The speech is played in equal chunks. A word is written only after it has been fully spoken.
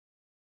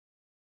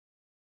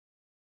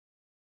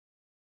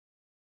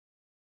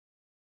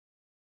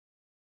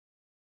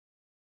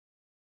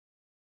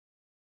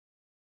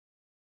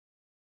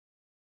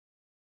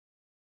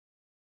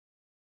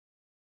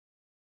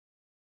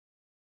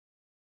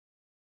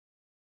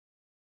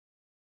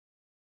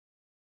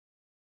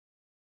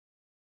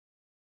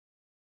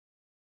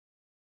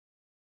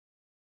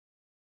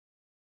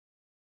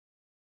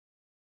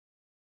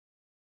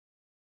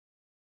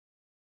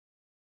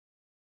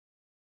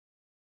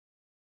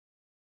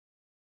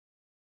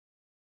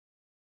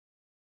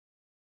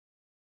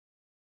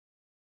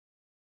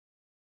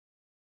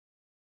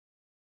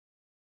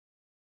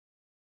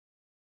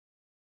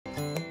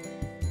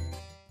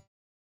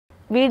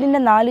വീടിൻ്റെ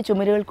 4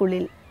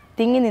 ചുമരുകൾക്കുള്ളിൽ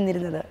തിങ്ങി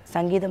നിന്നിരുന്നത്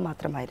സംഗീതം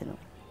മാത്രമായിരുന്നു.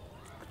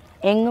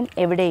 എങ്ങും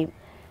എവിടെയും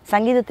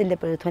സംഗീതത്തിൻ്റെ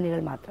പ്രതിധ്വനികൾ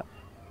മാത്രം.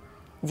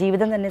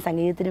 ജീവിതം തന്നെ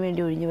സംഗീതത്തിന്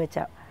വേണ്ടി ഒഴിഞ്ഞുവെച്ച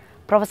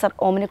പ്രൊഫസർ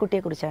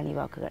ഓമനക്കുട്ടിയെക്കുറിച്ചാണ് ഈ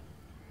വാക്കുകൾ.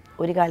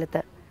 ഒരു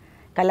കാലത്ത്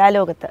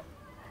കലാലോകത്ത്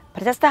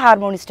പ്രശസ്ത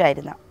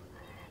ഹാർമോണിസ്റ്റായിരുന്ന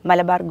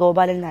മലബാർ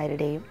ഗോപാലൻ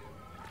നായരുടെയും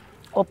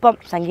ഒപ്പം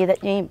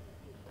സംഗീതജ്ഞയും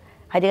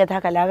ഹരികഥാ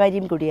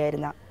കലാകാരിയും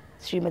കൂടിയായിരുന്ന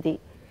ശ്രീമതി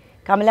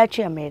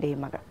കമലാക്ഷി അമ്മയുടെയും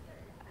മകൾ.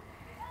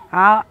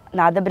 ആ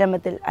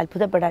നാദബ്രഹ്മത്തിൽ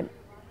അത്ഭുതപ്പെടാൻ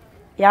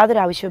യാതൊരു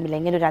ആവശ്യവുമില്ല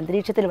ഇങ്ങനെ ഒരു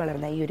അന്തരീക്ഷത്തിൽ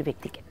വളർന്ന ഈ ഒരു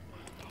വ്യക്തിക്ക്.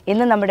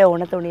 ഇന്ന് നമ്മുടെ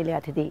ഓണത്തോണിയിലെ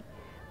അതിഥി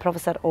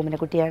പ്രൊഫസർ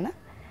ഓമനക്കുട്ടിയാണ്.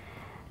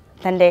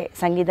 തൻ്റെ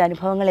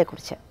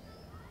സംഗീതാനുഭവങ്ങളെക്കുറിച്ച്,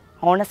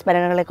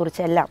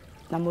 ഓണസ്മരണകളെക്കുറിച്ചെല്ലാം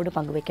നമ്മോട്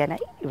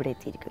പങ്കുവയ്ക്കാനായി ഇവിടെ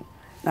എത്തിയിരിക്കുന്നു.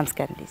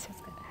 നമസ്കാരം ടീച്ചർ.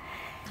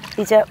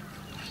 ടീച്ചർ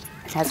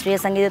ശാസ്ത്രീയ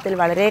സംഗീതത്തിൽ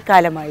വളരെ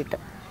കാലമായിട്ട്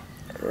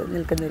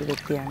നിൽക്കുന്നൊരു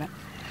വ്യക്തിയാണ്.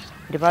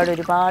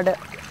 ഒരുപാട്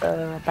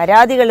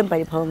പരാതികളും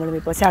പരിഭവങ്ങളും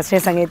ഇപ്പോൾ ശാസ്ത്രീയ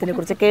സംഗീതത്തിനെ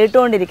കുറിച്ച്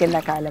കേട്ടുകൊണ്ടിരിക്കുന്ന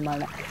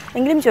കാലമാണ്.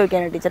 എങ്കിലും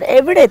ചോദിക്കാനാണ് ടീച്ചർ,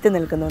 എവിടെ എത്തി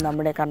നിൽക്കുന്നു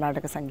നമ്മുടെ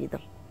കർണാടക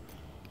സംഗീതം?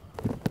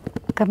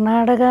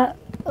 കർണാടക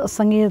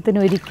സംഗീതത്തിന്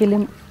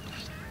ഒരിക്കലും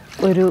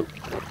ഒരു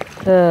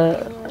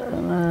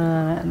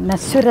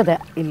നശ്വരത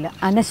ഇല്ല,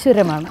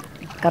 അനശ്വരമാണ്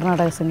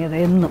കർണാടക സംഗീതം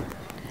എന്നും.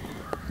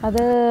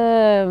 അത്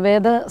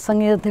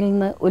വേദസംഗീതത്തിൽ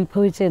നിന്ന്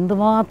ഉത്ഭവിച്ച്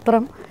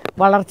എന്തുമാത്രം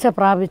വളർച്ച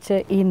പ്രാപിച്ച്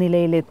ഈ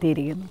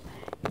നിലയിലെത്തിയിരിക്കുന്നു.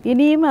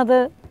 ഇനിയും അത്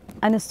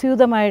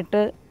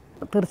അനുസ്യൂതമായിട്ട്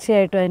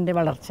തീർച്ചയായിട്ടും അതിൻ്റെ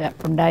വളർച്ച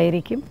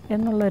ഉണ്ടായിരിക്കും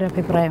എന്നുള്ളൊരു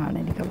അഭിപ്രായമാണ്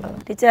എനിക്കുള്ളത്.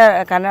 ടീച്ചർ,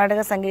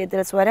 കർണാടക സംഗീതത്തിൽ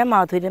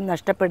സ്വരമാധുര്യം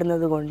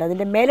നഷ്ടപ്പെടുന്നത് കൊണ്ട്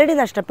അതിൻ്റെ മെലഡി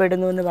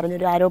നഷ്ടപ്പെടുന്നു എന്ന്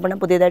പറഞ്ഞൊരു ആരോപണം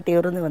പുതിയതായിട്ട്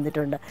ഉയർന്നു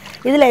വന്നിട്ടുണ്ട്.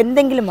 ഇതിൽ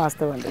എന്തെങ്കിലും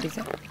വാസ്തവമുണ്ടോ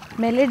ടീച്ചർ?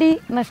 മെലഡി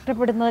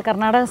നഷ്ടപ്പെടുന്നത്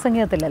കർണാടക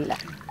സംഗീതത്തിലല്ല,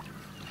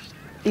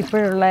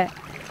 ഇപ്പോഴുള്ള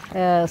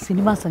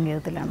സിനിമാ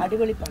സംഗീതത്തിലാണ്.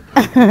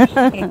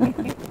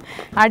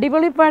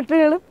 അടിപൊളി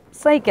പാട്ടുകളും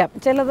സഹിക്കാം.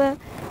 ചിലത്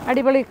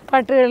അടിപൊളി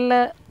പാട്ടുകളിൽ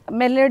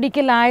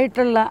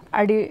മെലഡിക്കലായിട്ടുള്ള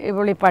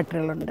അടിപൊളി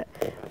പാട്ടുകളുണ്ട്.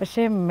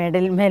 പക്ഷേ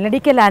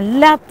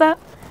മെലഡിക്കലല്ലാത്ത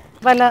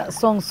പല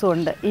സോങ്സും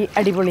ഉണ്ട് ഈ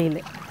അടിപൊളിയിൽ.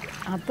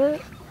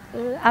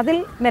 അതിൽ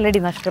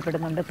മെലഡി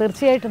നഷ്ടപ്പെടുന്നുണ്ട്,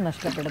 തീർച്ചയായിട്ടും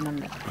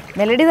നഷ്ടപ്പെടുന്നുണ്ട്.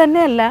 മെലഡി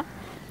തന്നെയല്ല,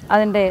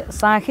 അതിൻ്റെ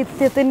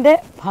സാഹിത്യത്തിൻ്റെ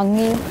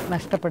ഭംഗിയും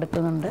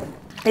നഷ്ടപ്പെടുത്തുന്നുണ്ട്.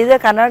 ഇത്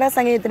കർണാടക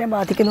സംഗീതത്തിനെ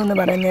ബാധിക്കുന്നു എന്ന്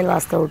പറയുന്നതിൽ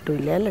വാസ്തവം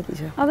ഒട്ടുമില്ല അല്ലേ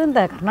ടീച്ചർ?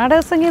 അതെന്താ,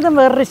 കർണാടക സംഗീതം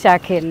വേറൊരു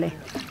ശാഖയല്ലേ?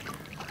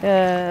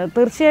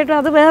 തീർച്ചയായിട്ടും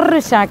അത്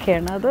വേറൊരു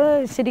ശാഖയാണ്. അത്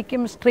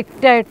ശരിക്കും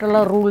സ്ട്രിക്റ്റായിട്ടുള്ള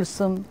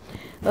റൂൾസും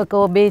ഒക്കെ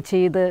ഒബേ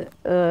ചെയ്ത്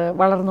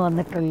വളർന്നു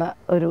വന്നിട്ടുള്ള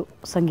ഒരു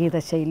സംഗീത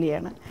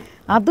ശൈലിയാണ്.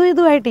 അതും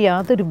ഇതുമായിട്ട്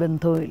യാതൊരു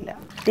ബന്ധവുമില്ല.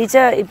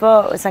 ടീച്ചർ, ഇപ്പോൾ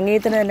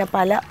സംഗീതത്തിന് തന്നെ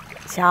പല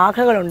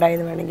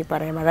ശാഖകളുണ്ടായെന്ന് വേണമെങ്കിൽ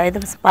പറയാം. അതായത്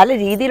പല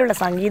രീതിയിലുള്ള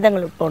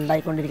സംഗീതങ്ങൾ ഇപ്പോൾ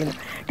ഉണ്ടായിക്കൊണ്ടിരിക്കുന്നു.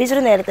 ടീച്ചർ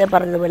നേരത്തെ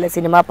പറഞ്ഞതുപോലെ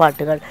സിനിമാ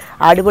പാട്ടുകൾ,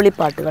 അടിപൊളി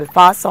പാട്ടുകൾ,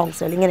 ഫാസ്റ്റ്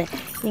സോങ്സുകൾ,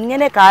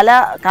 ഇങ്ങനെ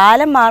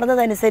കാലം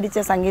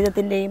മാറുന്നതനുസരിച്ച്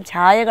സംഗീതത്തിൻ്റെയും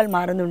ഛായകൾ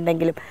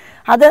മാറുന്നുണ്ടെങ്കിലും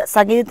അത്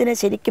സംഗീതത്തിനെ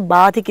ശരിക്കും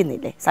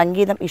ബാധിക്കുന്നില്ലേ?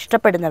 സംഗീതം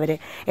ഇഷ്ടപ്പെടുന്നവരെ,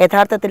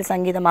 യഥാർത്ഥത്തിൽ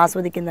സംഗീതം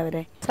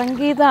ആസ്വദിക്കുന്നവരെ.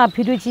 സംഗീത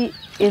അഭിരുചി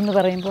എന്ന്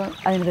പറയുമ്പോൾ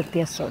അതിന്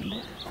വ്യത്യാസമുണ്ട്.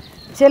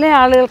 ചില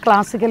ആളുകൾ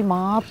ക്ലാസിക്കൽ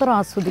മാത്രം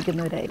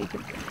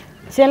ആസ്വദിക്കുന്നവരായിരിക്കും.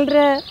 ചിലർ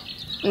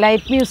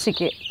ലൈറ്റ്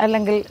മ്യൂസിക്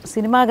അല്ലെങ്കിൽ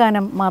സിനിമാ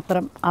ഗാനം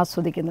മാത്രം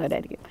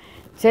ആസ്വദിക്കുന്നവരായിരിക്കും.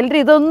 ചിലർ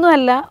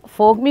ഇതൊന്നുമല്ല,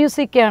 ഫോക്ക്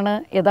മ്യൂസിക്കാണ്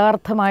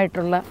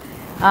യഥാർത്ഥമായിട്ടുള്ള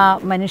ആ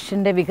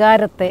മനുഷ്യൻ്റെ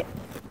വികാരത്തെ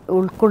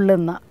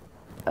ഉൾക്കൊള്ളുന്ന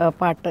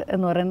പാട്ട്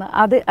എന്ന് പറയുന്ന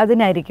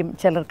അതിനായിരിക്കും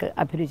ചിലർക്ക്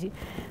അഭിരുചി.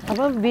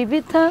 അപ്പോൾ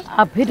വിവിധ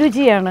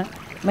അഭിരുചിയാണ്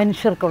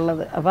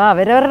മനുഷ്യർക്കുള്ളത്. അപ്പോൾ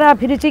അവരവരുടെ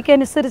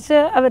അഭിരുചിക്കനുസരിച്ച്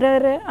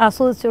അവരവരെ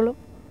ആസ്വദിച്ചോളും.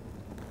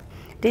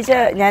 ടീച്ചർ,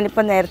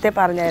 ഞാനിപ്പോൾ നേരത്തെ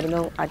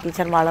പറഞ്ഞായിരുന്നു ആ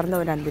ടീച്ചർ വളർന്ന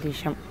ഒരു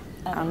അന്തരീക്ഷം.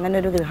 അങ്ങനെ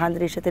ഒരു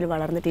ഗൃഹാന്തരീക്ഷത്തിൽ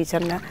വളർന്ന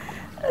ടീച്ചറിന്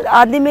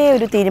ആദ്യമേ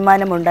ഒരു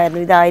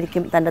തീരുമാനമുണ്ടായിരുന്നു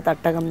ഇതായിരിക്കും തൻ്റെ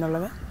തട്ടകം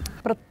എന്നുള്ളത്?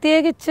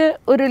 പ്രത്യേകിച്ച്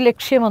ഒരു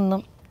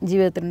ലക്ഷ്യമൊന്നും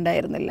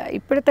ജീവിതത്തിലുണ്ടായിരുന്നില്ല.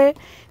 ഇപ്പോഴത്തെ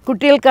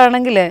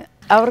കുട്ടികൾക്കാണെങ്കിൽ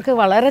അവർക്ക്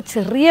വളരെ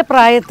ചെറിയ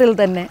പ്രായത്തിൽ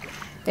തന്നെ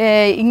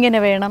ഇങ്ങനെ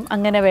വേണം,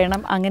 അങ്ങനെ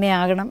വേണം, അങ്ങനെ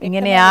ആകണം,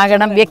 ഇങ്ങനെ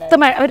ആകണം,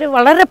 വ്യക്തമായി അവർ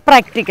വളരെ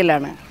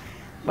പ്രാക്ടിക്കലാണ്.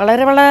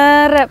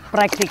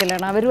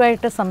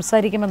 അവരുമായിട്ട്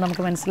സംസാരിക്കുമ്പോൾ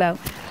നമുക്ക് മനസ്സിലാവും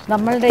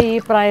നമ്മളുടെ ഈ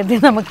പ്രായത്തിൽ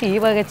നമുക്ക് ഈ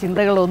വക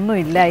ചിന്തകളൊന്നും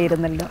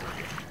ഇല്ലായിരുന്നല്ലോ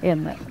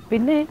എന്ന്.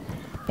 പിന്നെ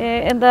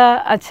എന്താ,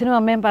 അച്ഛനും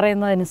അമ്മയും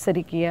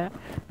പറയുന്നതനുസരിക്കുക.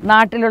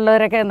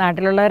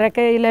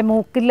 നാട്ടിലുള്ളവരൊക്കെ ഇല്ലേ,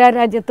 മൂക്കില്ല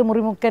രാജ്യത്ത്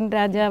മുറിമുക്കൻ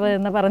രാജാവ്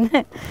എന്ന് പറഞ്ഞ്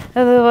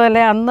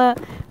അതുപോലെ അന്ന്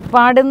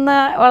പാടുന്ന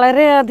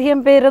വളരെയധികം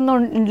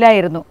പേരൊന്നും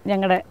ഇല്ലായിരുന്നു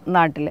ഞങ്ങളുടെ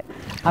നാട്ടിൽ.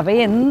 അപ്പോൾ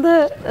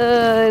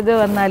ഇത്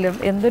വന്നാലും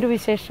എന്തൊരു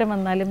വിശേഷം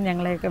വന്നാലും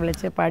ഞങ്ങളെയൊക്കെ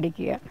വിളിച്ച്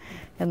പാടിക്കുക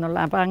എന്നുള്ള,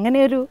 അപ്പോൾ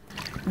അങ്ങനെയൊരു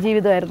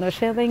ജീവിതമായിരുന്നു.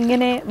 പക്ഷേ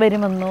അതിങ്ങനെ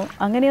വരുമെന്നോ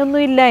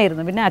അങ്ങനെയൊന്നും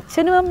ഇല്ലായിരുന്നു. പിന്നെ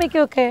അച്ഛനും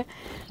അമ്മയ്ക്കുമൊക്കെ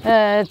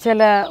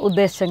ചില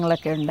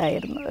ഉദ്ദേശങ്ങളൊക്കെ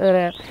ഉണ്ടായിരുന്നു.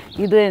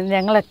 ഇത്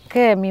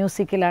ഞങ്ങളൊക്കെ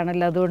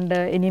മ്യൂസിക്കിലാണല്ലോ, അതുകൊണ്ട്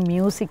ഇനി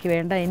മ്യൂസിക്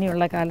വേണ്ട,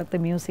 ഇനിയുള്ള കാലത്ത്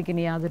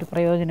മ്യൂസിക്കിന് യാതൊരു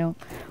പ്രയോജനവും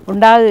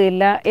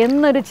ഉണ്ടാകുകയില്ല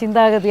എന്നൊരു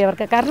ചിന്താഗതി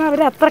അവർക്ക്. കാരണം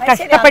അവർ അത്ര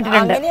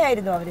കഷ്ടപ്പെട്ടിട്ടുണ്ട്.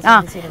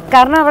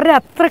 കാരണം അവർ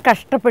അത്ര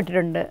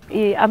കഷ്ടപ്പെട്ടിട്ടുണ്ട്.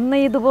 ഈ അന്ന്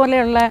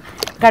ഇതുപോലെയുള്ള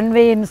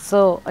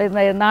കൺവെയൻസോ,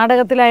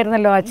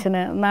 നാടകത്തിലായിരുന്നല്ലോ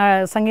അച്ഛന്,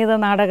 സംഗീത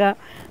നാടക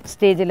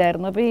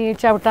സ്റ്റേജിലായിരുന്നു. അപ്പോൾ ഈ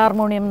ചവിട്ട്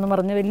ഹാർമോണിയം എന്ന്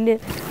പറഞ്ഞ് വലിയ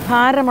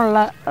ഭാരമുള്ള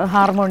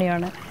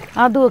ഹാർമോണിയമാണ്.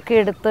 അതുമൊക്കെ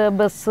എടുത്ത്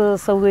ബസ്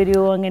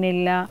സൗകര്യവും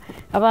അങ്ങനെയില്ല.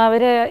 അപ്പോൾ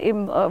അവർ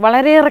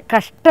വളരെയേറെ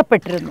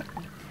കഷ്ടപ്പെട്ടിരുന്നു,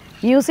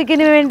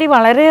 മ്യൂസിക്കിന് വേണ്ടി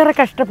വളരെയേറെ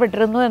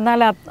കഷ്ടപ്പെട്ടിരുന്നു.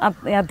 എന്നാൽ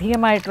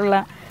അധികമായിട്ടുള്ള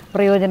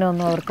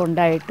പ്രയോജനമൊന്നും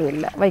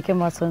അവർക്കുണ്ടായിട്ടുമില്ല. വൈക്കം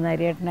വാസുദേവൻ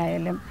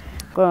നായരേട്ടനായാലും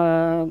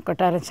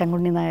കൊട്ടാരം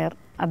ശങ്കുണ്ണി നായർ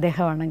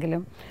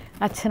അദ്ദേഹമാണെങ്കിലും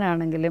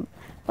അച്ഛനാണെങ്കിലും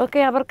ഒക്കെ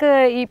അവർക്ക്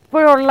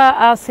ഇപ്പോഴുള്ള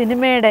ആ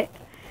സിനിമയുടെ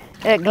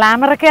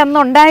ഗ്ലാമറൊക്കെ അന്ന്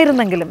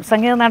ഉണ്ടായിരുന്നെങ്കിലും,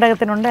 സംഗീത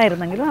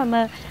നാടകത്തിനുണ്ടായിരുന്നെങ്കിലും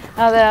അന്ന്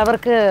അത്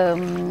അവർക്ക്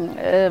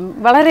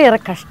വളരെയേറെ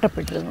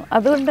കഷ്ടപ്പെട്ടിരുന്നു.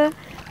 അതുകൊണ്ട്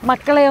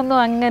മക്കളെയൊന്നും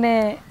അങ്ങനെ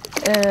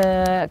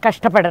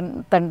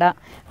കഷ്ടപ്പെടുത്തണ്ട.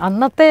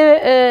 അന്നത്തെ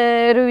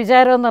ഒരു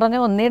വിചാരം എന്ന്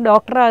പറഞ്ഞാൽ ഒന്നീ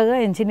ഡോക്ടറാകുക,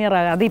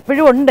 എൻജിനീയറാകുക, അത്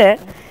ഇപ്പോഴും ഉണ്ട്.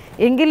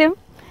 എങ്കിലും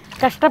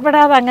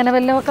കഷ്ടപ്പെടാതെ അങ്ങനെ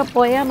വല്ലതൊക്കെ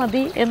പോയാൽ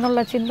മതി എന്നുള്ള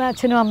ചിന്ത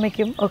അച്ഛനും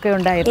അമ്മയ്ക്കും ഒക്കെ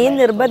ഉണ്ടായിരുന്നു. ഈ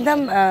നിർബന്ധം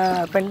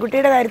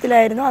പെൺകുട്ടിയുടെ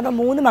കാര്യത്തിലായിരുന്നോ അതോ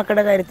 3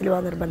 മക്കളുടെ കാര്യത്തിലും ആ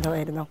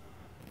നിർബന്ധമായിരുന്നോ?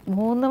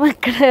 3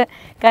 മക്കളുടെ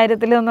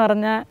കാര്യത്തിലെന്ന്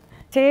പറഞ്ഞാൽ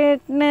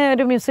ചേട്ടനെ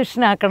ഒരു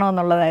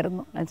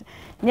മ്യൂസിഷ്യനാക്കണമെന്നുള്ളതായിരുന്നു.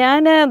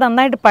 ഞാൻ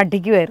നന്നായിട്ട്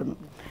പഠിക്കുമായിരുന്നു.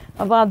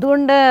 അപ്പോൾ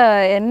അതുകൊണ്ട്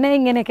എന്നെ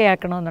ഇങ്ങനെയൊക്കെ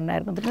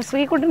ആക്കണമെന്നുണ്ടായിരുന്നു. പിന്നെ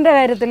ശ്രീകുട്ടൻ്റെ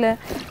കാര്യത്തിൽ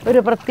ഒരു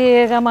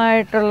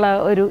പ്രത്യേകമായിട്ടുള്ള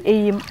ഒരു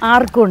എയിം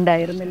ആർക്കും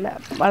ഉണ്ടായിരുന്നില്ല.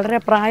 വളരെ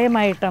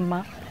പ്രായമായിട്ടമ്മ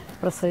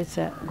പ്രസവിച്ച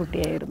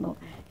കുട്ടിയായിരുന്നു.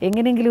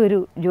 എങ്ങനെയെങ്കിലും ഒരു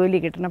ജോലി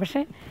കിട്ടണം.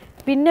 പക്ഷേ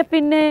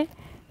പിന്നെ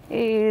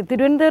ഈ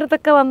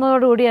തിരുവനന്തപുരത്തൊക്കെ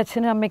വന്നതോടുകൂടി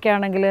അച്ഛനും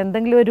അമ്മയ്ക്കാണെങ്കിലും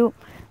എന്തെങ്കിലും ഒരു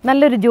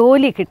നല്ലൊരു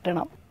ജോലി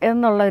കിട്ടണം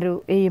എന്നുള്ളൊരു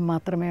എയിം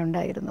മാത്രമേ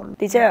ഉണ്ടായിരുന്നുള്ളൂ.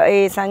 ടീച്ചർ, ഈ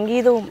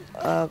സംഗീതവും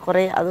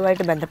കുറേ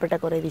അതുമായിട്ട് ബന്ധപ്പെട്ട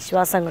കുറേ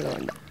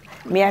വിശ്വാസങ്ങളുമുണ്ട്.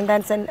 മിയാൻ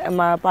ഡാൻസൻ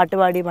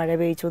പാട്ടുപാടി മഴ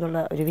പെയ്ച്ചു എന്നുള്ള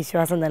ഒരു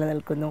വിശ്വാസം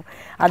നിലനിൽക്കുന്നു.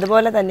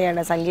 അതുപോലെ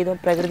തന്നെയാണ് സംഗീതവും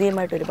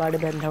പ്രകൃതിയുമായിട്ട് ഒരുപാട്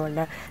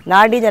ബന്ധമുണ്ട്.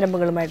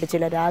 നാഡീഞരമ്പുകളുമായിട്ട്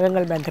ചില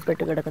രാഗങ്ങൾ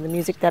ബന്ധപ്പെട്ട് കിടക്കുന്നു.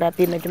 മ്യൂസിക്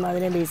തെറാപ്പിയും മറ്റും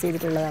അതിനെ ബേസ്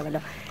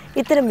ചെയ്തിട്ടുള്ളതാണല്ലോ.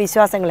 ഇത്തരം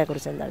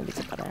വിശ്വാസങ്ങളെക്കുറിച്ച് എന്താണ്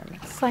ടീച്ചർ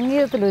പറയാനുള്ളത്?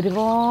 സംഗീതത്തിൽ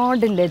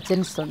ഒരുപാട്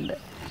ലെജൻസ് ഉണ്ട്.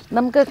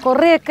 നമുക്ക്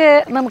കുറേയൊക്കെ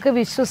നമുക്ക്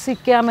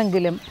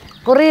വിശ്വസിക്കാമെങ്കിലും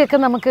കുറേയൊക്കെ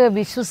നമുക്ക്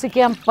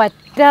വിശ്വസിക്കാൻ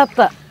പറ്റാത്ത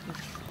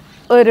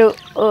ഒരു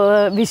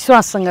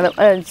വിശ്വാസങ്ങൾ,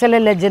 ചില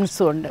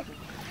ലെജൻസും ഉണ്ട്.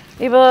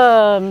 ഇപ്പോൾ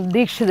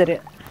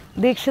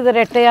ദീക്ഷിതർ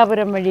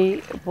എട്ടയാപുരം വഴി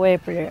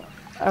പോയപ്പോൾ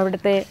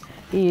അവിടുത്തെ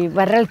ഈ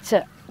വരൾച്ച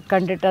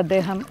കണ്ടിട്ട്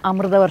അദ്ദേഹം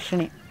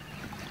ആനന്ദാമൃതവർഷിണി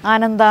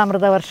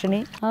ആനന്ദാമൃതകർഷിണി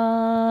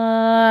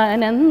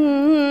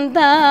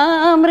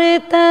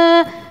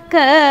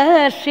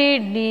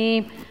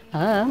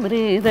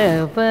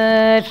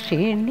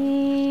അമൃതവർഷിണി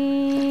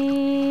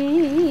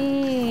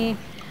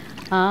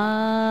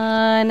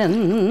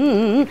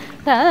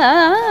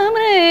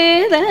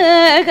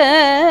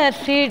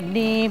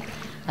ആനന്ദാമൃതകർഷിണി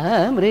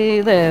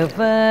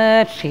അമൃതവർഷിണി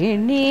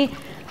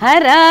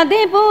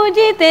ഹരാതി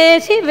പൂജിതേ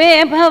ശിവേ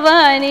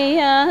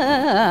ഭവാനിയാനന്ദാമൃതകർഷിണി.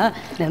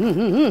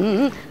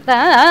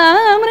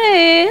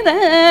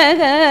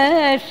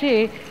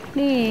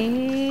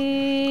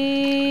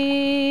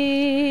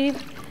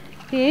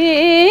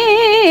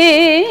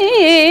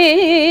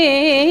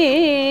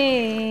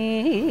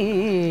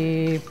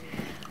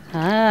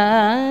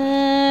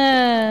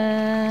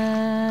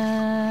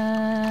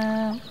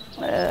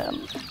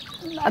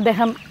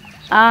 അദ്ദേഹം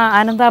ആ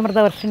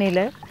ആനന്ദാമൃതവർഷിണിയിൽ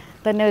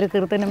തന്നെ ഒരു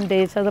കീർത്തനം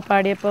രചിച്ച് അത്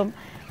പാടിയപ്പം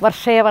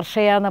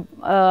വർഷയ എന്ന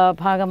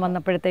ഭാഗം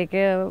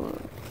വന്നപ്പോഴത്തേക്ക്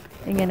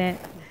ഇങ്ങനെ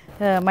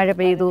മഴ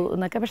പെയ്തു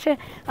എന്നൊക്കെ. പക്ഷേ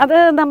അത്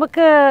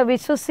നമുക്ക്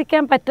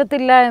വിശ്വസിക്കാൻ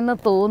പറ്റത്തില്ല എന്ന്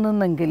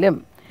തോന്നുന്നെങ്കിലും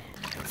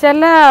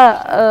ചില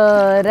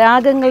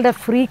രാഗങ്ങളുടെ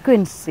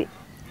ഫ്രീക്വൻസി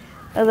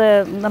അത്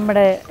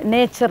നമ്മുടെ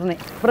നേച്ചറിനെ,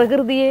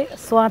 പ്രകൃതിയെ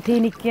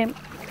സ്വാധീനിക്കും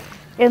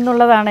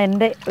എന്നുള്ളതാണ്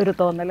എൻ്റെ ഒരു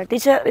തോന്നൽ.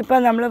 ടീച്ചർ, ഇപ്പം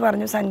നമ്മൾ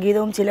പറഞ്ഞു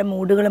സംഗീതവും ചില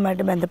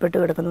മൂഡുകളുമായിട്ട് ബന്ധപ്പെട്ട്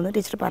കിടക്കുന്നു എന്ന്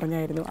ടീച്ചർ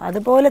പറഞ്ഞായിരുന്നു.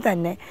 അതുപോലെ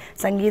തന്നെ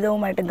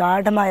സംഗീതവുമായിട്ട്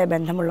ഗാഢമായ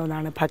ബന്ധമുള്ള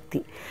ഒന്നാണ്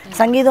ഭക്തി.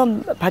 സംഗീതവും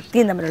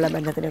ഭക്തിയും തമ്മിലുള്ള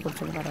ബന്ധത്തിനെ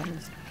കുറിച്ചൊന്ന് പറയാൻ.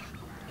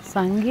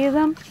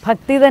 സംഗീതം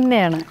ഭക്തി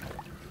തന്നെയാണ്.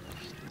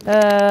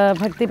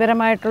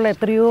 ഭക്തിപരമായിട്ടുള്ള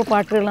എത്രയോ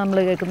പാട്ടുകൾ നമ്മൾ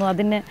കേൾക്കുന്നു.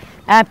 അതിന്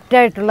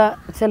ആപ്റ്റായിട്ടുള്ള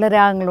ചില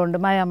രാഗങ്ങളുണ്ട്.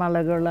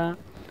 മായാമാളകൾ,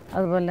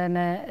 അതുപോലെ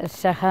തന്നെ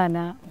ഷഹാന,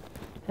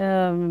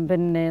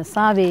 പിന്നെ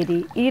സാവേരി,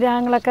 ഈ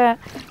രാഗങ്ങളൊക്കെ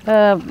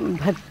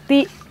ഭക്തി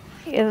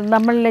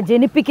നമ്മളെ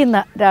ജനിപ്പിക്കുന്ന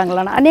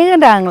രാഗങ്ങളാണ്. അനേകം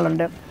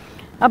രാഗങ്ങളുണ്ട്.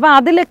 അപ്പോൾ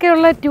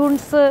അതിലൊക്കെയുള്ള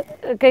ട്യൂൺസ്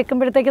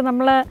കേൾക്കുമ്പോഴത്തേക്ക്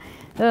നമ്മൾ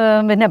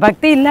പിന്നെ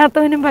ഭക്തി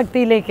ഇല്ലാത്തവനും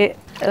ഭക്തിയിലേക്ക്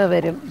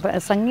വരും.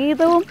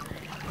 സംഗീതവും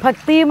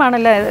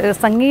ഭക്തിയുമാണല്ലോ.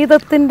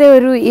 സംഗീതത്തിൻ്റെ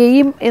ഒരു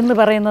എയിം എന്ന്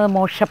പറയുന്നത്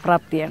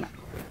മോക്ഷപ്രാപ്തിയാണ്,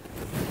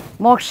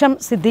 മോക്ഷം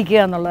സിദ്ധിക്കുക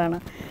എന്നുള്ളതാണ്.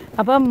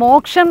 അപ്പം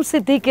മോക്ഷം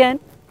സിദ്ധിക്കാൻ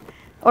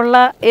ഉള്ള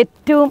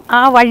ഏറ്റവും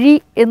ആ വഴി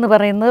എന്ന്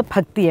പറയുന്നത്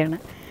ഭക്തിയാണ്.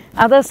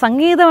 അത്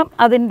സംഗീതം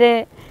അതിൻ്റെ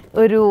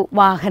ഒരു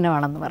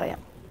വാഹനമാണെന്ന് പറയാം.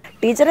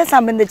 ടീച്ചറെ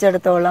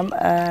സംബന്ധിച്ചിടത്തോളം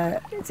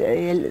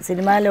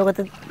സിനിമാ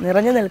ലോകത്ത്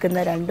നിറഞ്ഞു നിൽക്കുന്ന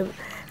 2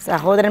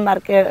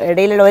 സഹോദരന്മാർക്ക്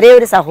ഇടയിലുള്ള ഒരേ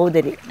ഒരു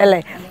സഹോദരി അല്ലേ,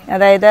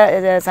 അതായത്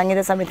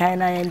സംഗീത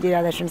സംവിധായകനായ NT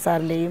രാധാകൃഷ്ണൻ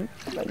സാറിൻ്റെയും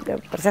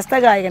പ്രശസ്ത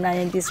ഗായകനായ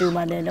NT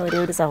ശ്രീകുമാറിൻ്റെയും ഒരേ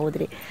ഒരു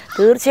സഹോദരി.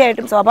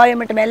 തീർച്ചയായിട്ടും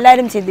സ്വാഭാവികമായിട്ടും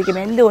എല്ലാവരും ചിന്തിക്കും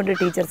എന്തുകൊണ്ട്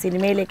ടീച്ചർ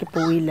സിനിമയിലേക്ക്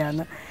പോയില്ല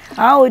എന്ന്.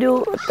 ആ ഒരു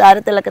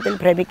താരത്തിളക്കത്തിൽ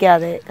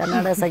ഭ്രമിക്കാതെ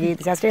കർണാടക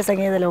ശാസ്ത്രീയ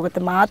സംഗീത ലോകത്ത്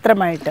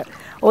മാത്രമായിട്ട്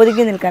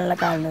ഒതുങ്ങി നിൽക്കാനുള്ള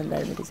കാരണം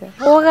എന്തായിരുന്നു ടീച്ചർ?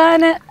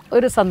 പോകാൻ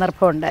ഒരു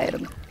സന്ദർഭം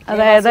ഉണ്ടായിരുന്നു.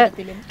 അതായത്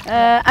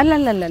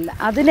അല്ലല്ലല്ല,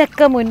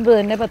 അതിനൊക്കെ മുൻപ്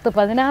തന്നെ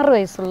 10-16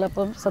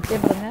 വയസ്സുള്ളപ്പം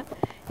സത്യം പറഞ്ഞാൽ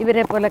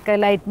ഇവരെ പോലൊക്കെ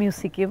ലൈറ്റ്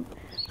മ്യൂസിക്കും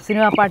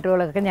സിനിമാ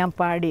പാട്ടുകളൊക്കെ ഞാൻ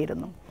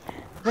പാടിയിരുന്നു.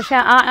 പക്ഷേ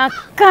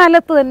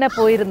അക്കാലത്ത് തന്നെ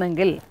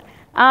പോയിരുന്നെങ്കിൽ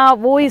ആ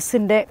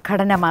വോയിസിൻ്റെ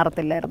ഘടന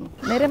മാറത്തില്ലായിരുന്നു.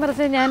 നേരെ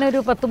മറിച്ച് ഞാനൊരു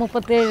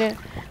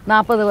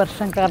 10-37-40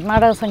 വർഷം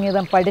കർണാടക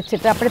സംഗീതം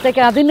പഠിച്ചിട്ട്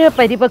അപ്പോഴത്തേക്ക് അതിന്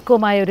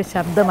പരിപക്വമായ ഒരു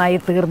ശബ്ദമായി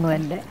തീർന്നു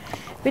എൻ്റെ.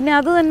 പിന്നെ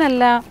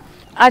അതുതന്നെയല്ല,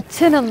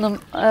 അച്ഛനൊന്നും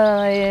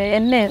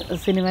എന്നെ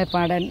സിനിമയിൽ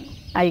പാടാൻ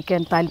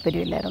അയക്കാൻ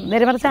താല്പര്യമില്ലായിരുന്നു.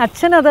 നേരെ മറിച്ച്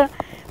അച്ഛനത്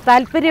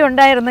താല്പര്യം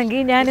ഉണ്ടായിരുന്നെങ്കിൽ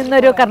ഞാൻ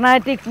ഇന്നൊരു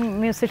കർണാറ്റിക്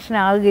മ്യൂസിഷ്യൻ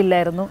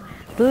ആകില്ലായിരുന്നു.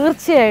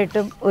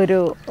 തീർച്ചയായിട്ടും ഒരു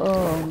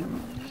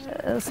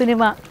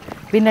സിനിമ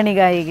പിന്നണി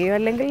ഗായികയോ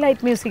അല്ലെങ്കിൽ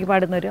ലൈറ്റ് മ്യൂസിക്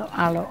പാടുന്നൊരു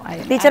ആളോ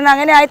ആയി. ടീച്ചറിന്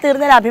അങ്ങനെ ആയി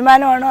തീർന്നൊരു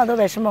അഭിമാനമാണോ അതോ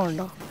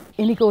വിഷമമുണ്ടോ?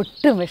 എനിക്ക്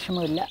ഒട്ടും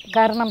വിഷമമില്ല.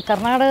 കാരണം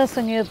കർണാടക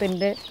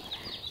സംഗീതത്തിൻ്റെ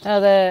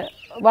അത്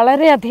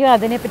വളരെയധികം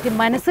അതിനെപ്പറ്റി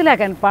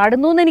മനസ്സിലാക്കാൻ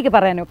പാടുന്നു എന്ന് എനിക്ക്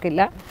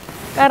പറയാനൊക്കില്ല.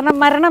 കാരണം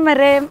മരണം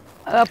വരെ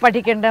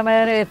പഠിക്കേണ്ട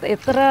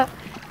എത്ര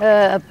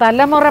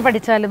തലമുറ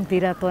പഠിച്ചാലും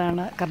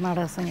തീരാത്തതാണ്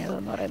കർണാടക സംഗീതം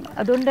എന്ന് പറയുന്നത്.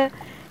 അതുകൊണ്ട്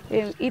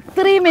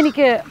ഇത്രയും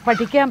എനിക്ക്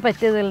പഠിക്കാൻ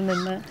പറ്റിയതിൽ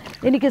നിന്ന്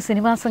എനിക്ക്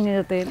സിനിമാ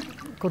സംഗീതത്തെ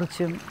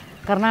കുറിച്ചും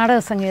കർണാടക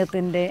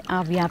സംഗീതത്തിൻ്റെ ആ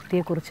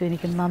വ്യാപ്തിയെക്കുറിച്ചും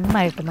എനിക്ക്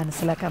നന്നായിട്ട്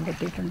മനസ്സിലാക്കാൻ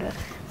പറ്റിയിട്ടുണ്ട്.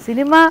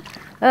 സിനിമ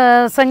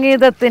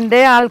സംഗീതത്തിൻ്റെ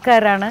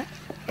ആൾക്കാരാണ്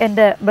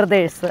എൻ്റെ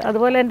ബ്രദേഴ്സ്,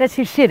 അതുപോലെ എൻ്റെ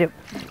ശിഷ്യരും.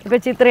 ഇപ്പോൾ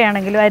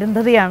ചിത്രയാണെങ്കിലും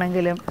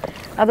അരുന്ധതിയാണെങ്കിലും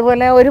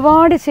അതുപോലെ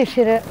ഒരുപാട്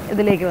ശിഷ്യർ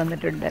ഇതിലേക്ക്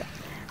വന്നിട്ടുണ്ട്.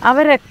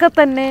 അവരൊക്കെ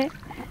തന്നെ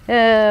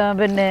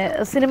പിന്നെ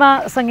സിനിമ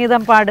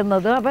സംഗീതം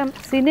പാടുന്നത്. അപ്പം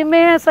സിനിമ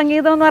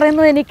സംഗീതം എന്ന്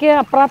പറയുന്നത് എനിക്ക്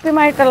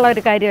അപ്രാപ്യമായിട്ടുള്ള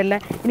ഒരു കാര്യമല്ല,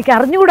 എനിക്ക്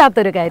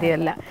അറിഞ്ഞുകൂടാത്തൊരു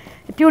കാര്യമല്ല.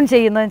 ട്യൂൺ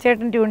ചെയ്യുന്നതും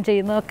ചേട്ടൻ ട്യൂൺ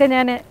ചെയ്യുന്നതൊക്കെ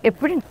ഞാൻ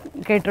എപ്പോഴും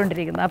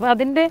കേട്ടുകൊണ്ടിരിക്കുന്നു. അപ്പോൾ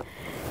അതിൻ്റെ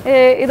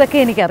ഇതൊക്കെ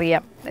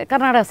എനിക്കറിയാം,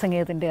 കർണാടക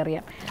സംഗീതത്തിൻ്റെ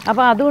അറിയാം.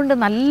 അപ്പോൾ അതുകൊണ്ട്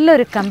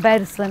നല്ലൊരു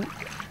കമ്പാരിസൺ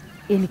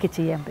എനിക്ക്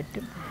ചെയ്യാൻ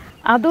പറ്റും.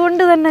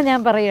 അതുകൊണ്ട് തന്നെ ഞാൻ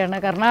പറയുകയാണ്,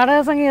 കർണാടക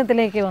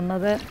സംഗീതത്തിലേക്ക്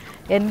വന്നത്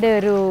എൻ്റെ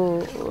ഒരു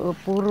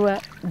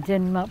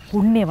പൂർവ്വജന്മ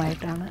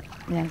പുണ്യമായിട്ടാണ്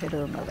ഞാൻ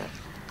കരുതുന്നത്.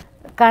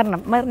 കാരണം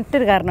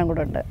മറ്റൊരു കാരണം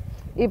കൂടെ ഉണ്ട്.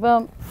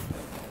 ഇപ്പം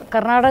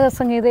കർണാടക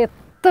സംഗീതം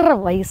എത്ര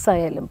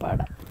വയസ്സായാലും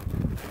പാടാം.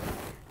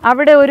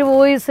 അവിടെ ഒരു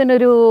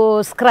വോയിസിനൊരു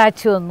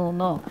സ്ക്രാച്ച് വന്നു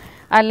എന്നോ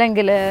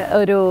അല്ലെങ്കിൽ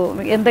ഒരു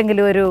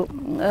എന്തെങ്കിലും ഒരു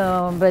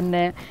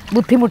പിന്നെ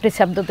ബുദ്ധിമുട്ട്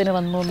ശബ്ദത്തിന്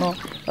വന്നു എന്നോ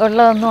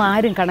ഉള്ളതൊന്നും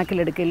ആരും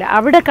കണക്കിലെടുക്കില്ല.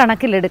 അവിടെ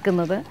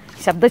കണക്കിലെടുക്കുന്നത്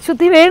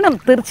ശബ്ദശുദ്ധി വേണം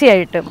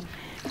തീർച്ചയായിട്ടും,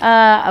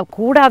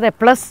 കൂടാതെ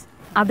പ്ലസ്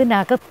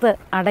അതിനകത്ത്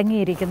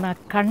അടങ്ങിയിരിക്കുന്ന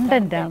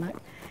കണ്ടൻ്റാണ്.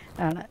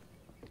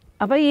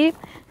 അപ്പോൾ ഈ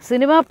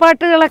സിനിമാ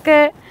പാട്ടുകളൊക്കെ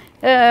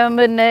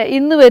പിന്നെ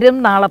ഇന്ന് വരും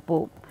നാളെ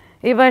പോവും.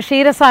 ഇപ്പോൾ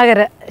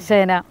ക്ഷീരസാഗര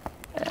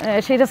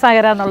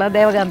എന്നുള്ള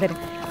ദേവകാന്തൻ,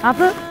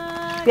 അത്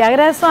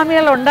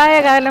ത്യാഗരാജസ്വാമികൾ ഉണ്ടായ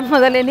കാലം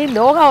മുതൽ ഇനി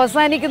ലോകം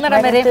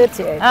അവസാനിക്കുന്നിടം വരെ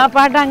ആ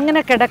പാട്ട്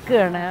അങ്ങനെ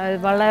കിടക്കുകയാണ്.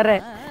 വളരെ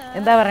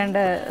എന്താ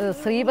പറയണ്ടേ,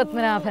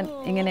 ശ്രീപത്മനാഭൻ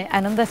ഇങ്ങനെ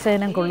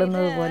അനന്തശയനം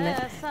കൊള്ളുന്നത് പോലെ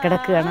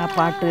കിടക്കുകയാണ് ആ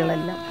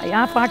പാട്ടുകളെല്ലാം.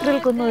 ആ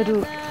പാട്ടുകൾക്കൊന്നും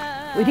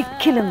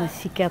ഒരിക്കലും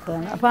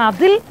നശിക്കാത്തതാണ്. അപ്പോൾ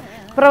അതിൽ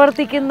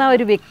പ്രവർത്തിക്കുന്ന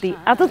ഒരു വ്യക്തി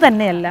അത്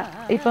തന്നെയല്ല.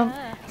 ഇപ്പം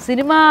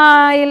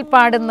സിനിമയിൽ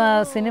പാടുന്ന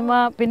സിനിമ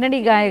പിന്നണി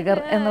ഗായകർ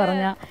എന്ന്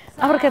പറഞ്ഞാൽ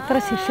അവർക്ക് എത്ര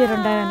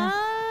ശിഷ്യരുണ്ടാകാനാ?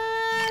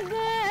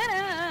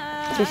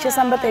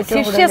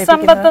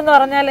 ശിഷ്യസമ്പത്ത് എന്ന്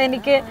പറഞ്ഞാൽ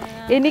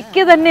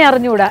എനിക്ക് തന്നെ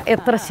അറിഞ്ഞുകൂടാ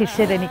എത്ര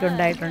ശിഷ്യർ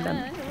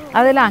എനിക്കുണ്ടായിട്ടുണ്ടെന്ന്.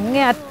 അതിൽ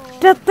അങ്ങേ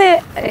അറ്റത്തെ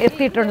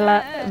എത്തിയിട്ടുള്ള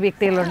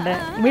വ്യക്തികളുണ്ട്,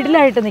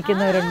 മിഡിലായിട്ട്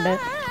നിൽക്കുന്നവരുണ്ട്,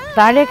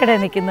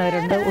 താഴേക്കടയിൽ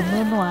നിൽക്കുന്നവരുണ്ട്,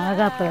 ഒന്നും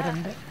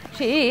ആകാത്തവരുണ്ട്.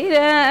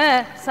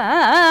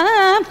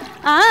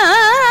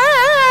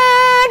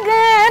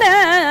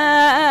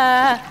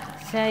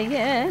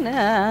 ശയന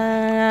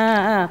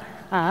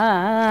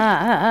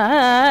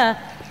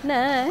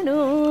നനു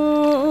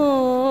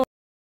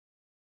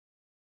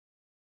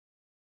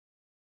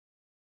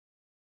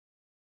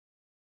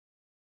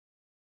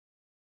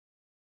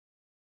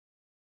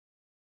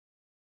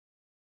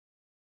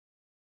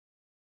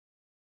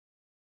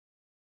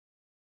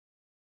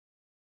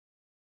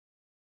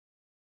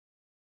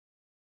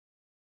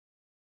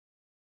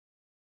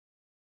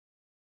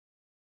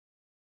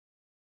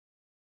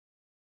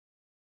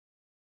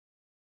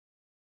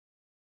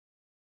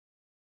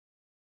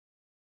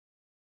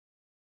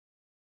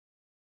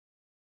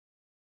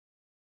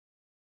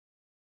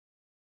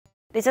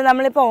ടീച്ചർ,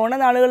 നമ്മളിപ്പോൾ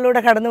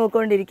ഓണനാളുകളിലൂടെ കടന്നു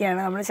പോയിക്കൊണ്ടിരിക്കുകയാണ്.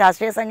 നമ്മൾ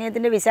ശാസ്ത്രീയ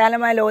സംഗീതത്തിൻ്റെ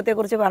വിശാലമായ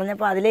ലോകത്തെക്കുറിച്ച്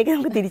പറഞ്ഞപ്പോൾ അതിലേക്ക്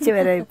നമുക്ക് തിരിച്ചു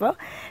വരാം. ഇപ്പോൾ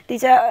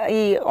ടീച്ചർ,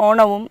 ഈ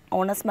ഓണവും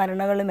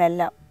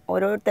ഓണസ്മരണകളുമെല്ലാം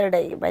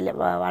ഓരോരുത്തരുടെയും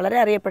വളരെ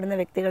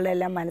അറിയപ്പെടുന്ന വ്യക്തികളുടെ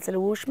എല്ലാം മനസ്സിൽ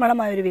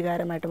ഊഷ്മളമായൊരു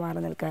വികാരമായിട്ട്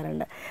മാറി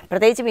നിൽക്കാറുണ്ട്.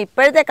 പ്രത്യേകിച്ചും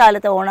ഇപ്പോഴത്തെ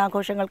കാലത്ത്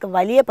ഓണാഘോഷങ്ങൾക്ക്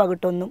വലിയ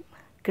പകിട്ടൊന്നും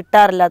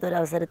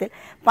കിട്ടാറില്ലാത്തൊരവസരത്തിൽ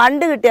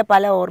പണ്ട് കിട്ടിയ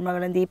പല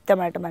ഓർമ്മകളും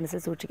ദീപ്തമായിട്ട് മനസ്സിൽ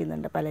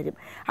സൂക്ഷിക്കുന്നുണ്ട് പലരും.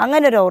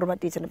 അങ്ങനെ ഒരു ഓർമ്മ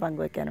ടീച്ചറിന്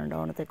പങ്കുവയ്ക്കാനുണ്ടോ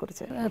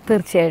ഓണത്തെക്കുറിച്ച്?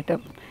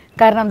 തീർച്ചയായിട്ടും.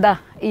 കാരണം എന്താ,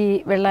 ഈ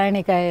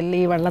വെള്ളായണിക്കായലിൽ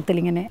ഈ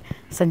വള്ളത്തിലിങ്ങനെ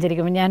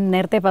സഞ്ചരിക്കുമ്പോൾ, ഞാൻ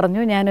നേരത്തെ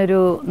പറഞ്ഞു ഞാനൊരു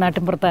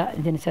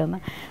നാട്ടിൻപുറത്താണ് ജനിച്ചതെന്ന്.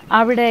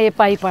 അവിടെ ഈ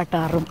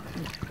പായിപ്പാട്ടാറും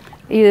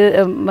ഈ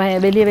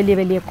വലിയ വലിയ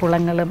വലിയ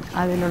കുളങ്ങളും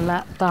അതിലുള്ള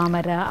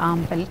താമര,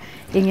 ആമ്പൽ,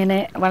 ഇങ്ങനെ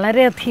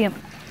വളരെയധികം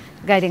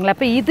കാര്യങ്ങൾ.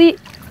 അപ്പോൾ ഇത്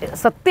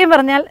സത്യം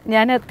പറഞ്ഞാൽ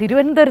ഞാൻ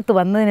തിരുവനന്തപുരത്ത്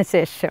വന്നതിന്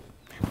ശേഷം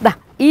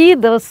ഈ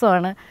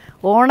ദിവസമാണ്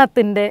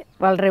ഓണത്തിൻ്റെ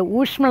വളരെ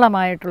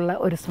ഊഷ്മളമായിട്ടുള്ള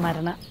ഒരു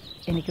സ്മരണ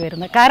എനിക്ക്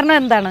വരുന്നത്. കാരണം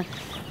എന്താണ്,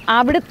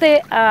 അവിടുത്തെ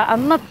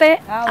അന്നത്തെ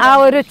ആ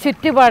ഒരു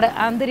ചുറ്റുപാട്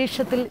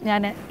അന്തരീക്ഷത്തിൽ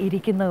ഞാൻ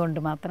ഇരിക്കുന്നത് കൊണ്ട്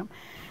മാത്രം.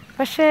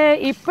 പക്ഷേ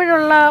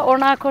ഇപ്പോഴുള്ള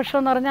ഓണാഘോഷം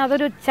എന്ന് പറഞ്ഞാൽ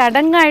അതൊരു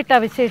ചടങ്ങായിട്ട്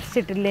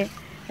അവശേഷിച്ചിട്ടില്ലേ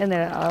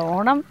എന്ന്.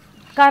 ഓണം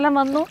കാലം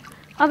വന്നു,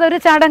 അതൊരു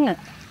ചടങ്ങ്,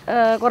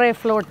 കുറേ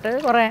ഫ്ലോട്ട്,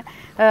 കുറേ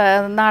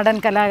നാടൻ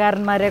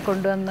കലാകാരന്മാരെ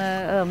കൊണ്ടുവന്ന്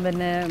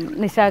പിന്നെ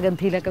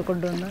നിശാഗന്ധിയിലൊക്കെ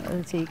കൊണ്ടുവന്ന്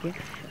ചെയ്യിക്കുക.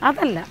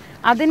 അതല്ല,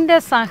 അതിൻ്റെ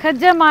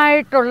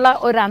സഹജമായിട്ടുള്ള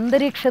ഒരു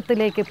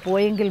അന്തരീക്ഷത്തിലേക്ക്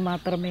പോയെങ്കിൽ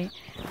മാത്രമേ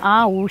ആ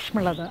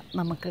ഊഷ്മളത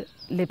നമുക്ക്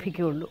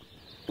ലഭിക്കുകയുള്ളൂ.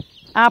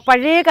 ആ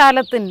പഴയ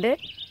കാലത്തിൻ്റെ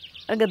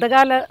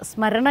ഗതകാല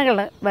സ്മരണകൾ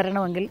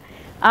വരണമെങ്കിൽ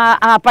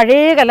ആ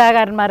പഴയ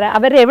കലാകാരന്മാർ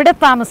അവരെവിടെ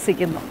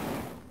താമസിക്കുന്നു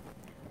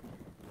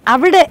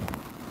അവിടെ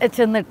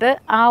ചെന്നിട്ട്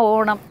ആ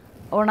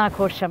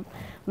ഓണാഘോഷം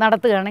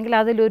നടത്തുകയാണെങ്കിൽ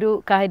അതിലൊരു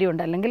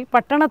കാര്യമുണ്ട്. അല്ലെങ്കിൽ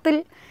പട്ടണത്തിൽ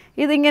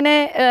ഇതിങ്ങനെ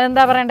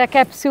എന്താ പറയണ്ട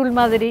ക്യാപ്സ്യൂൾ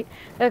മാതിരി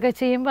ഒക്കെ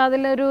ചെയ്യുമ്പോൾ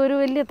അതിലൊരു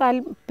വലിയ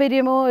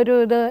താല്പര്യമോ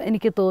ഇത്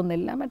എനിക്ക്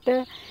തോന്നുന്നില്ല. മറ്റേ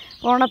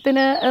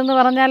ഓണത്തിന് എന്ന്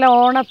പറഞ്ഞാൽ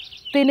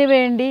ഓണത്തിന്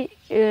വേണ്ടി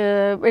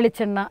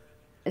വെളിച്ചെണ്ണ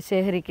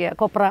ശേഖരിക്കുക,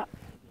 കൊപ്ര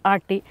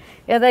ആട്ടി,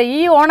 ഈ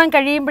ഓണം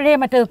കഴിയുമ്പോഴേ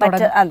മറ്റേത്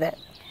തുടങ്ങും. അതെ,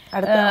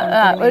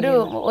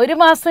 ഒരു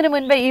മാസത്തിന്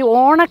മുൻപേ ഈ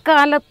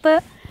ഓണക്കാലത്ത്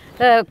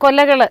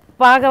കൊലകൾ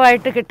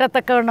പാകമായിട്ട്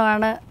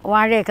കിട്ടത്തക്കവണ്ണമാണ്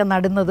വാഴയൊക്കെ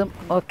നടുന്നതും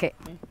ഒക്കെ.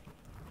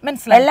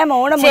 മനസ്സിലായി?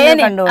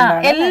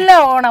 എല്ലാ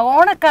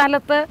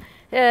ഓണക്കാലത്ത്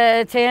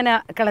ചേന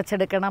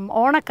കിളച്ചെടുക്കണം,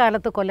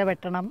 ഓണക്കാലത്ത് കൊല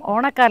വെട്ടണം,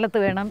 ഓണക്കാലത്ത്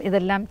വേണം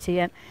ഇതെല്ലാം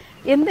ചെയ്യാൻ.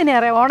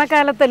 എന്തിനേറെ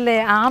ഓണക്കാലത്തല്ലേ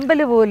ആമ്പൽ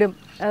പോലും.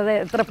 അത്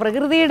എത്ര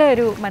പ്രകൃതിയുടെ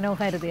ഒരു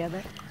മനോഹാരിതയാണ്, അത്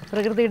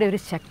പ്രകൃതിയുടെ ഒരു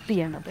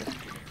ശക്തിയാണത്.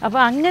 അപ്പോൾ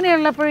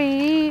അങ്ങനെയുള്ളപ്പോൾ ഈ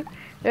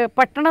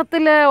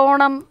പട്ടണത്തിലെ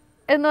ഓണം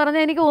എന്ന്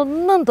പറഞ്ഞാൽ എനിക്ക്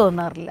ഒന്നും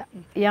തോന്നാറില്ല,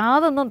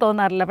 യാതൊന്നും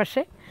തോന്നാറില്ല.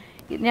 പക്ഷേ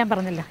ഞാൻ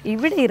പറഞ്ഞില്ല,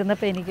 ഇവിടെ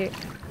ഇരുന്നപ്പോൾ എനിക്ക്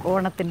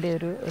ഓണത്തിൻ്റെ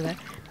ഒരു ഇത്,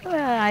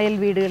 അയൽ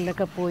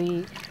വീടുകളിലൊക്കെ പോയി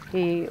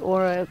ഈ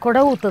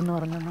കുടവൂത്തെന്ന്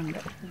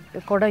പറഞ്ഞൊന്നുണ്ട്.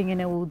 കുട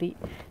ഇങ്ങനെ ഊതി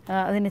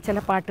അതിന് ചില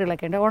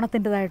പാട്ടുകളൊക്കെ ഉണ്ട്,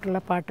 ഓണത്തിൻ്റെതായിട്ടുള്ള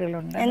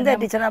പാട്ടുകളുണ്ട്.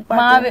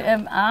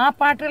 ആ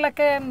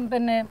പാട്ടുകളൊക്കെ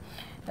പിന്നെ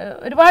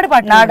ഒരുപാട്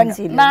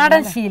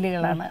നാടൻ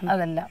ശീലുകളാണ്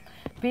അതെല്ലാം.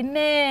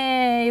 പിന്നെ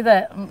ഇത്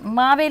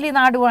മാവേലി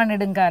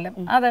നാടുവാണിടുംകാലം,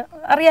 അത്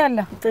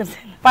അറിയാമല്ലോ,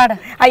 പാടാം.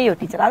 അയ്യോ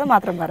ടീച്ചർ, അത്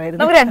മാത്രം പറയരുത്,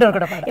 നമുക്ക് രണ്ടുപേർ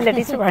കൂടെ പാടാം. ഇല്ല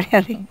ടീച്ചർ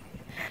പാടിയാൽ മതി.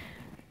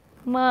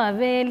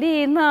 മാവേലി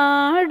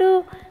നാടു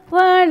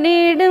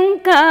വാണിടും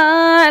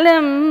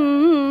കാലം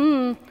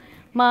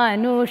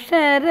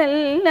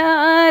മനുഷ്യരെല്ലാരും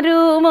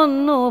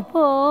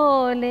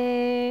ഒന്നുപോലെ.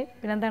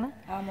 പിന്നെന്താണ്?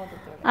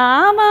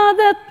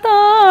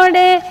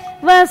 ആമോദത്തോടെ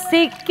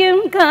വസിക്കും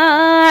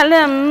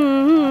കാലം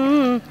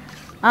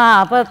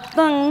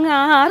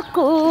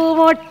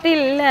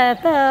ആപത്തങ്ങാർക്കുമൊട്ടില്ല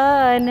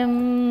താനും.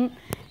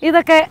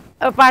 ഇതൊക്കെ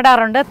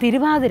പാടാറുണ്ട്.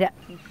 തിരുവാതിര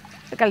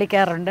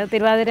കളിക്കാറുണ്ട്.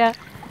 തിരുവാതിര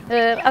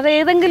അത്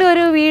ഏതെങ്കിലും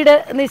ഒരു വീട്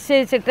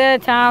നിശ്ചയിച്ചിട്ട്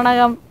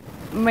ചാണകം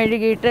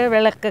മെഴുകിയിട്ട്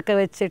വിളക്കൊക്കെ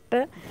വെച്ചിട്ട്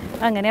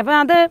അങ്ങനെ. അപ്പം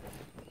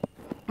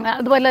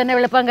അതുപോലെ തന്നെ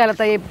വെളുപ്പം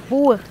കാലത്ത് ഈ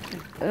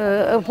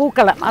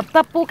പൂക്കളം,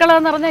 അത്തപ്പൂക്കളം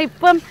എന്ന് പറഞ്ഞാൽ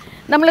ഇപ്പം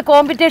നമ്മൾ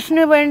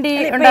കോമ്പറ്റീഷന് വേണ്ടി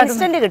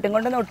കിട്ടും,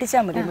 കൊണ്ടൊന്ന്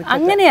ഒട്ടിച്ചാൽ മതി.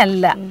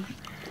 അങ്ങനെയല്ല,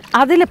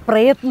 അതിൽ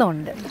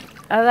പ്രയത്നമുണ്ട്.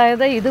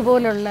 അതായത്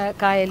ഇതുപോലുള്ള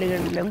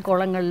കായലുകളിലും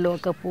കുളങ്ങളിലും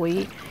ഒക്കെ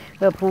പോയി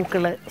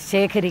പൂക്കൾ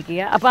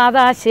ശേഖരിക്കുക. അപ്പോൾ അത്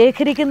ആ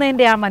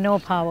ശേഖരിക്കുന്നതിൻ്റെ ആ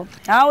മനോഭാവം,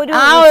 ആ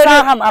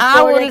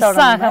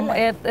ഉത്സാഹം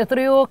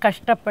എത്രയോ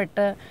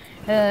കഷ്ടപ്പെട്ട്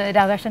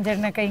രാധാകൃഷ്ണൻ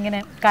ചേട്ടനൊക്കെ ഇങ്ങനെ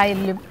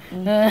കായലിലും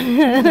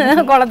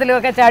കുളത്തിലും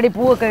ഒക്കെ ചാടി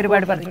പൂവൊക്കെ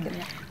ഒരുപാട്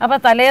പറിച്ചിട്ടുണ്ട്. അപ്പോൾ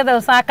തലേ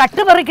ദിവസം ആ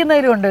കട്ട്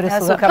പറിക്കുന്നതിലും ഉണ്ട് ഒരു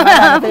സുഖം.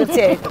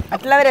 തീർച്ചയായിട്ടും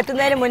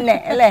മറ്റുള്ളവരെത്തുന്നതിന് മുന്നേ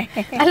അല്ലേ?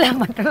 അല്ല,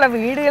 മറ്റുള്ള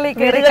വീടുകളിൽ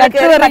കയറി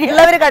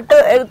കട്ട്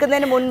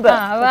എടുക്കുന്നതിന് മുൻപ്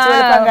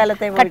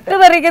കട്ട്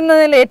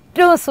പറിക്കുന്നതിൽ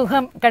ഏറ്റവും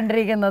സുഖം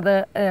കണ്ടിരിക്കുന്നത്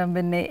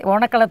പിന്നെ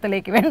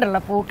ഓണക്കളത്തിലേക്ക് വേണ്ടുള്ള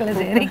പൂക്കൾ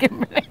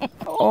ശേഖരിക്കുമ്പോഴേ.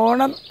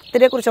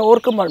 ഓണത്തിനെ കുറിച്ച്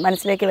ഓർക്കുമ്പോൾ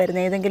മനസ്സിലേക്ക് വരുന്ന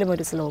ഏതെങ്കിലും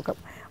ഒരു ശ്ലോകം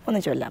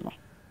ഒന്ന് ചൊല്ലാമോ?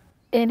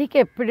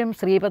 എനിക്കെപ്പോഴും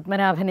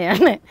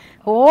ശ്രീപത്മനാഭനെയാണ്.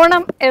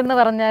 ഓണം എന്ന്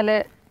പറഞ്ഞാൽ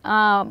ആ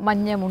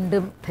മഞ്ഞ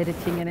മുണ്ടും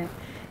ധരിച്ചിങ്ങനെ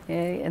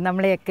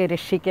നമ്മളെയൊക്കെ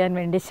രക്ഷിക്കാൻ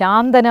വേണ്ടി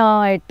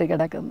ശാന്തനായിട്ട്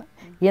കിടക്കുന്നു.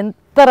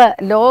 എത്ര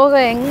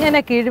ലോകം എങ്ങനെ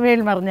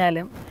കീഴ്മേൽ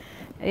മറിഞ്ഞാലും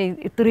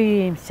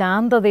ഇത്രയും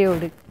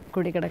ശാന്തതയോട്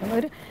കൂടി കിടക്കുന്ന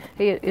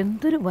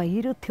എന്തൊരു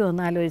വൈരുദ്ധ്യം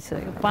എന്നാലോചിച്ച്.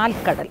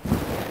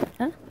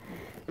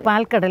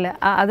 പാൽക്കടൽ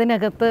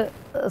അതിനകത്ത്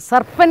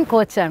സർപ്പൻ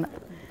കോച്ചാണ്,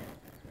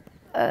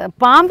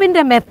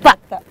 പാമ്പിൻ്റെ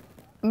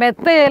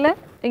മെത്തയിൽ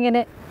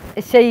ഇങ്ങനെ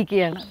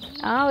ശയിക്കുകയാണ്.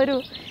 ആ ഒരു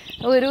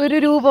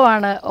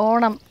രൂപമാണ്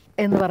ഓണം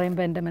എന്ന്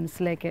പറയുമ്പോൾ എൻ്റെ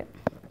മനസ്സിലേക്ക്.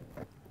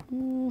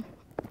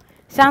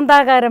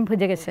 ശാന്താകാരം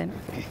ഭുജഗശയനം,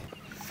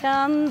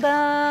 ശാന്താകാരം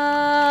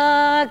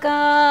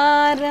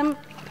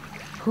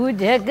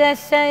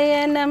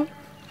ഭുജഗശയനം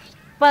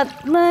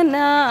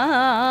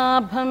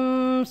പത്മനാഭം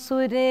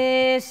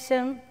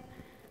സുരേശം.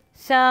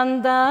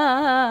 ശാന്താകാരം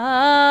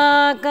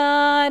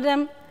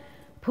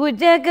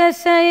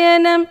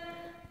ഭുജഗശയനം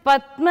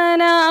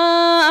പത്മനാഭം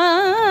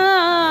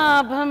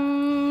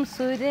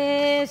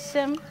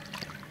സുരേശം.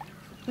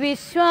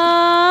 വിശ്വാകാരം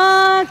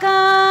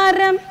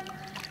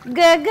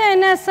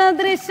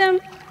ഗഗനസദൃശം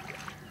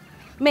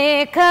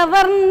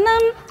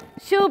മേഘവർണം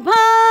ശുഭാംഗം.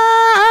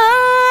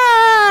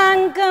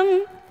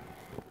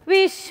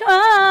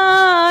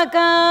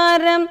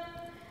 വിശ്വാകാരം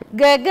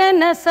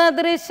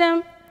ഗഗനസദൃശം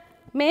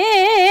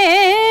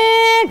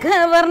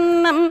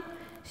മേഘവർണം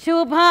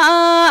ശുഭാംഗം.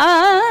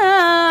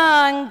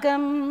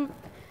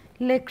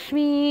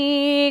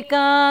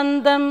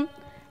 ലക്ഷ്മീകാന്തം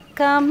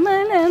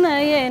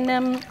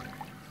കമലനയനം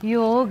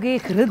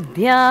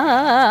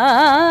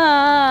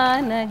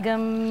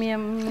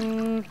യോഗിഹൃദ്യാനഗമ്യം.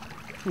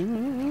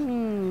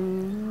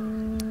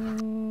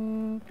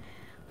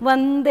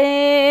 വന്ദേ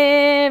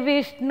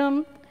വിഷ്ണും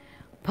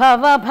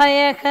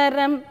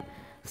ഭവഭയഹരം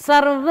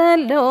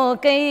സർവലോകൈകനാഥം.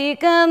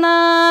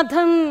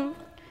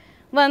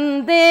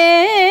 വന്ദേ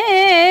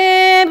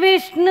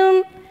വിഷ്ണും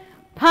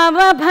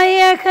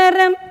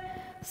ഭവഭയഹരം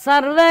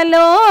സർവലോകൈകനാഥം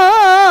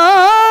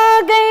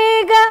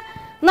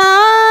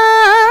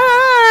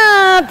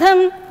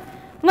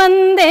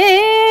വന്ദേ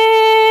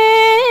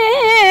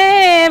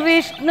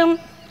വിഷ്ണും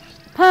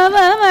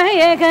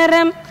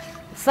ഭവഭയഹരം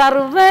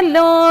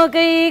സർവലോകൈകനാഥം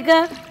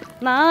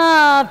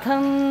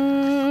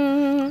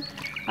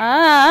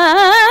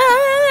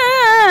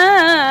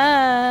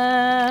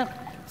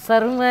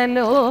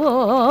സർവലോകൈകനാഥം.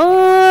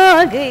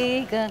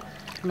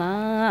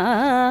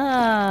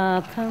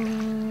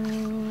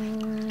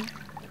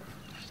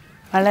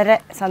 വളരെ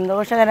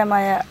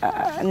സന്തോഷകരമായ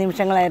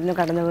നിമിഷങ്ങളായിരുന്നു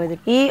കടന്നുപോയത്.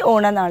 ഈ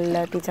ഓണനാളിൽ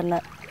ടീച്ചറിന്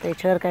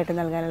പ്രേക്ഷകർക്കായിട്ട്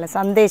നൽകാനുള്ള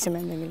സന്ദേശം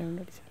എന്തെങ്കിലും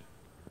ഉണ്ടോ ടീച്ചർ?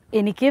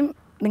 എനിക്കും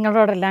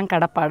നിങ്ങളോടെല്ലാം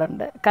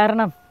കടപ്പാടുണ്ട്.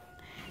 കാരണം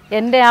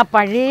എൻ്റെ ആ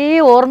പഴയ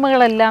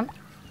ഓർമ്മകളെല്ലാം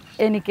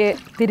എനിക്ക്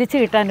തിരിച്ചു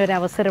കിട്ടാനൊരു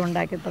അവസരം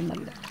ഉണ്ടാക്കി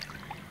തന്നല്ലോ.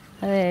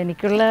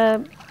 എനിക്കുള്ള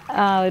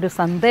ആ ഒരു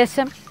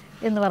സന്ദേശം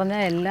എന്ന്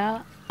പറഞ്ഞാൽ എല്ലാ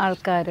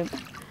ആൾക്കാരും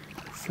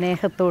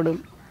സ്നേഹത്തോടും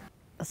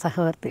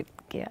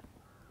സഹവർത്തിക്കുക.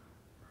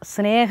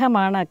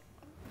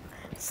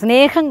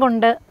 സ്നേഹം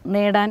കൊണ്ട്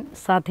നേടാൻ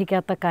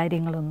സാധിക്കാത്ത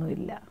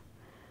കാര്യങ്ങളൊന്നുമില്ല.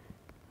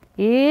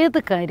 ഏത്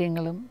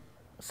കാര്യങ്ങളും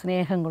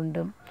സ്നേഹം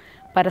കൊണ്ടും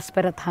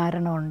പരസ്പര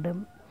ധാരണ കൊണ്ടും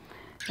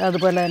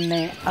അതുപോലെ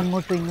തന്നെ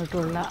അങ്ങോട്ടും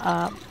ഇങ്ങോട്ടുമുള്ള ആ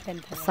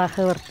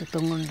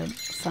സഹവർത്തിത്വം കൊണ്ടും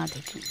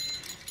സാധിക്കും.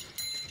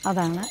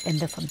 അതാണ്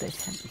എൻ്റെ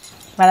സന്ദേശം.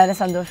 വളരെ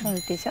സന്തോഷം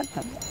ടീച്ചർ.